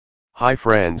Hi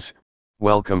friends,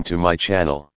 welcome to my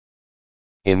channel.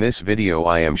 In this video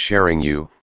I am sharing you,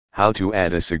 how to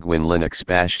add a Cygwin Linux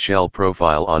Bash shell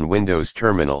profile on Windows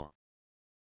Terminal.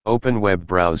 Open web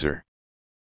browser.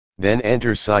 Then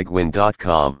enter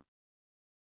cygwin.com.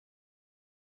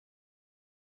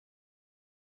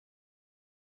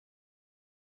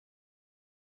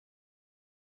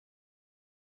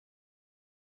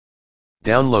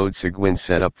 Download Cygwin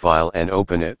setup file and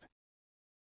open it.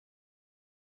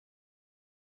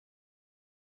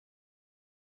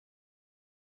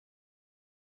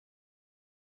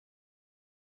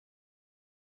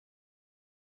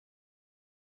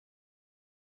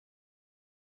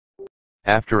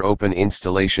 After open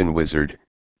installation wizard,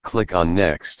 click on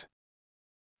Next.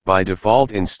 By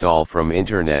default install from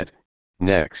Internet,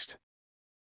 Next.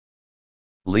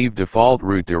 Leave default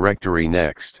root directory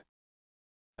Next.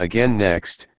 Again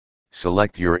Next,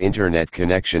 select your Internet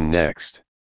connection Next.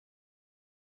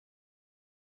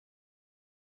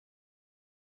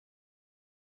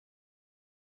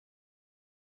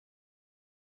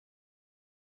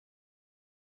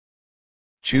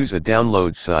 Choose a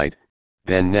download site,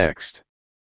 then Next.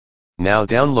 Now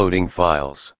downloading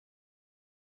files.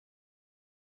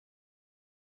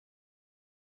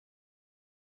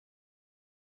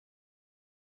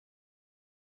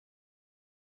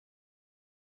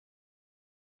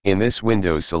 In this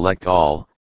window select all,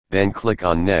 then click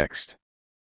on Next.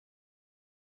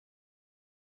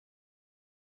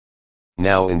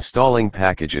 Now installing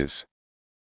packages.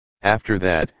 After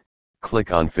that,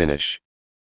 click on Finish.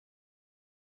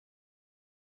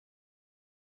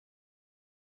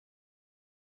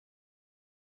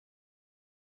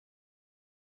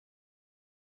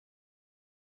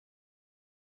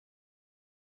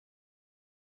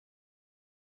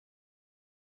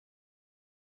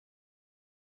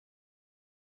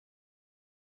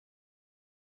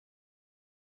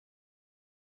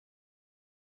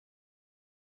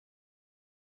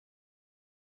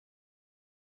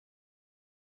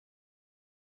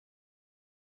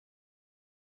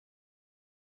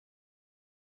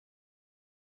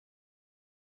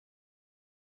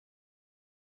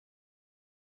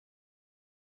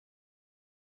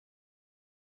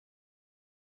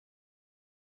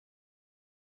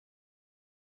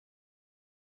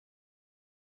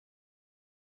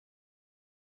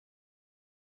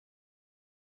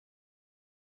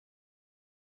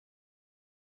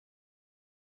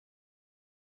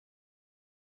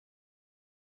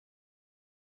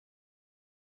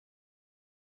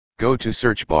 Go to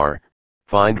search bar,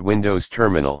 find Windows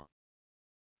Terminal.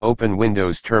 Open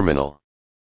Windows Terminal.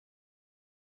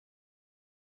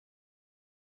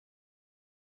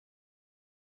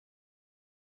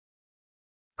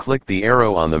 Click the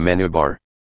arrow on the menu bar.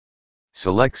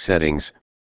 Select Settings.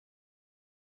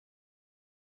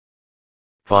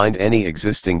 Find any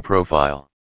existing profile.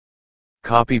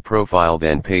 Copy profile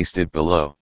then paste it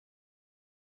below.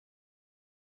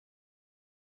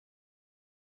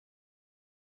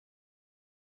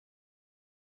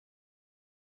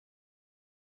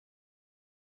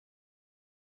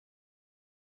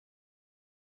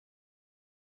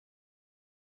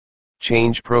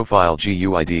 Change profile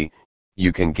GUID.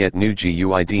 You can get new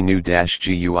GUID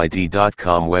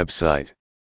new-guid.com website.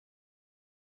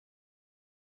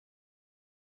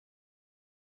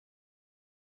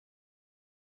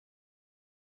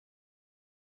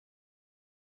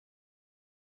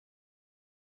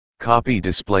 Copy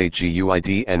display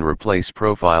GUID and replace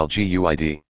profile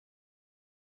GUID.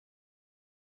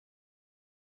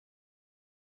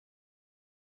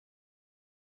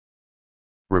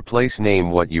 Replace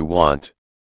name what you want.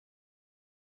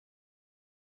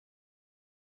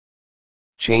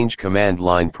 Change command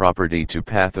line property to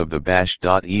path of the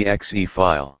bash.exe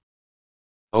file.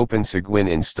 Open Cygwin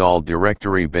installed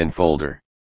directory bin folder.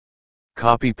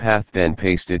 Copy path then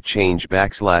paste it, change /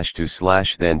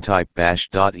 to / then type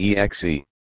bash.exe.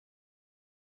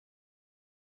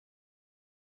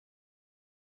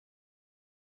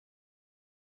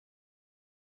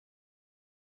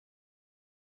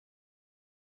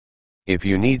 If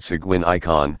you need Cygwin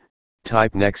icon,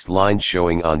 type next line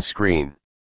showing on screen.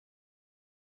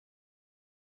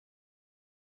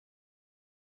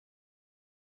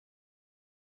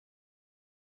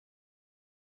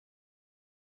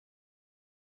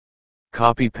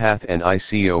 Copy path and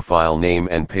ICO file name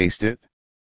and paste it.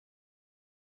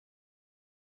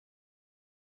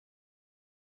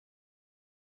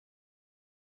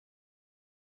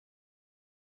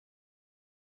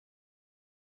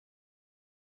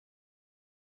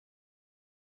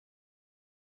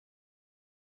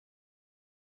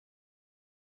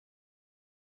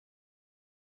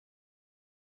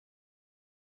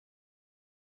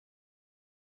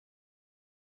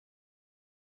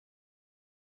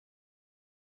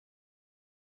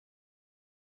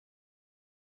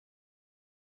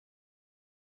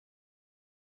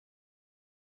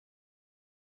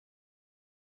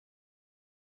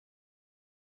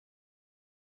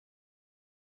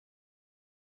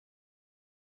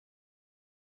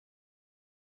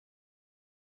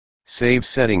 Save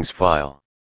settings file.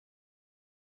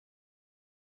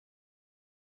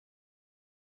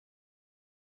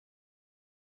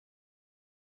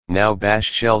 Now bash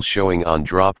shell showing on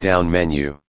drop-down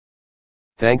menu.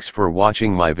 Thanks for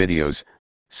watching my videos.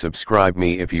 Subscribe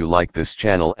me if you like this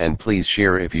channel and please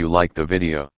share if you like the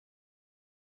video.